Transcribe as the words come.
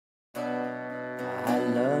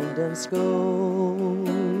learned in school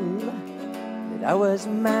that I was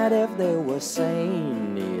mad if they were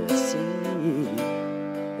sane, you see.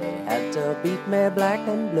 They had to beat me black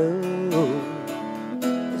and blue.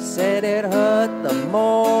 They said it hurt them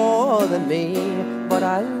more than me, but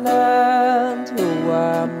I learned who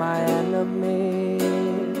were my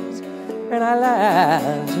enemies, and I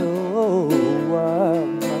learned who were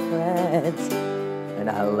my friends, and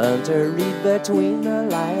I learned to read between the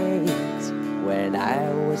lines when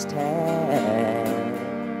I was 10.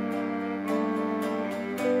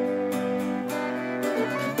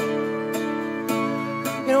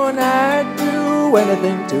 You know, and I'd do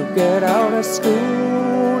anything to get out of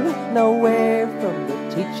school, away from the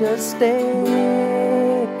teacher's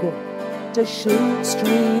stick, to shoot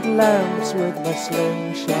street lamps with my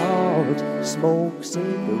slingshot, smoke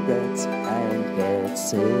cigarettes and get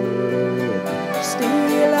sick,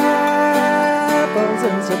 steal apples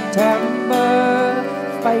in September,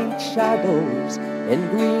 fight shadows in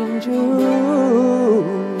green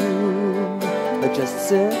June, but just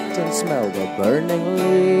sit and smell the burning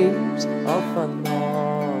leaves of an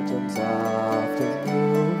autumn's afternoon,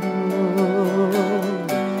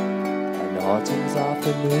 an autumn's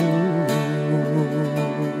afternoon.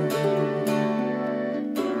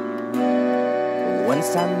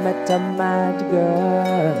 Once I met a mad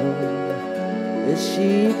girl, as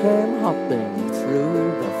she came hopping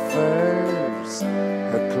through the firs,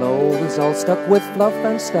 her clothes all stuck with fluff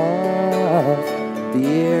and stuff,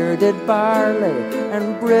 bearded barley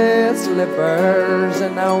and bristly burrs,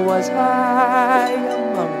 and I was high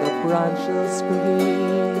among the branches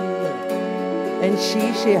green, and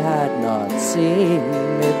she had not seen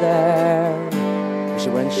me there. She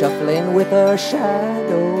went shuffling with her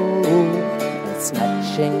shadow and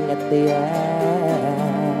snatching at the air.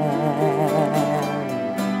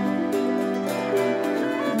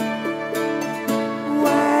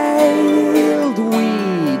 Wild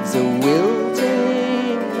weeds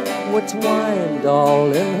wilting were twined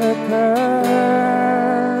all in her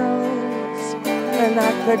curls, and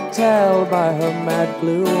I could tell by her mad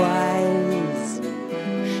blue eyes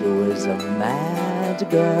she was a mad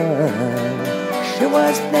girl. She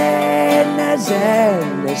was thin as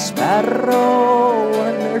any sparrow,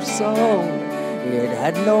 and her song, it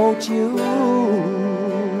had no tune,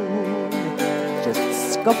 just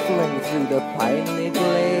scuffling through the piney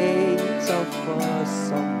glades of a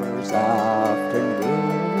summer's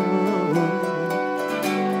afternoon,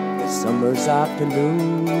 a summer's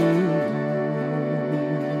afternoon.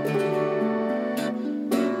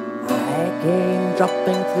 I came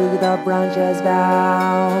dropping through the branches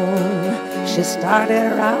down. She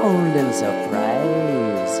started around in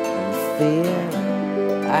surprise and fear.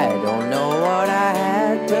 I don't know what I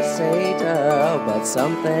had to say to her, but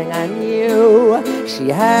something I knew she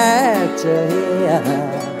had to hear.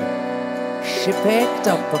 She picked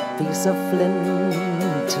up a piece of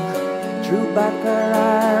flint, drew back her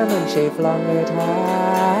arm and she flung it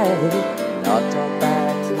high. Not a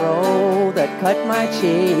bad throw that cut my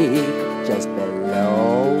cheek just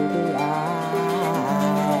below the eye.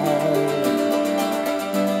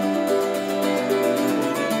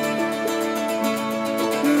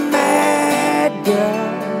 Mad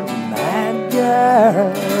girl,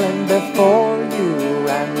 and before you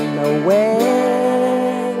ran away,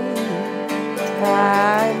 I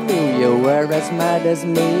knew you were as mad as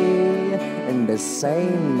me, and the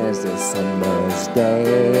same as a summer's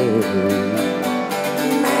day.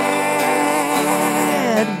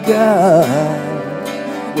 Mad girl,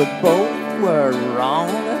 we both were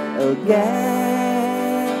wrong again.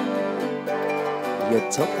 You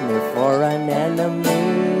took me for an enemy,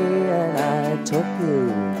 and I took you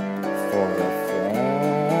for a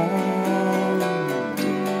friend.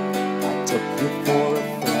 I took you for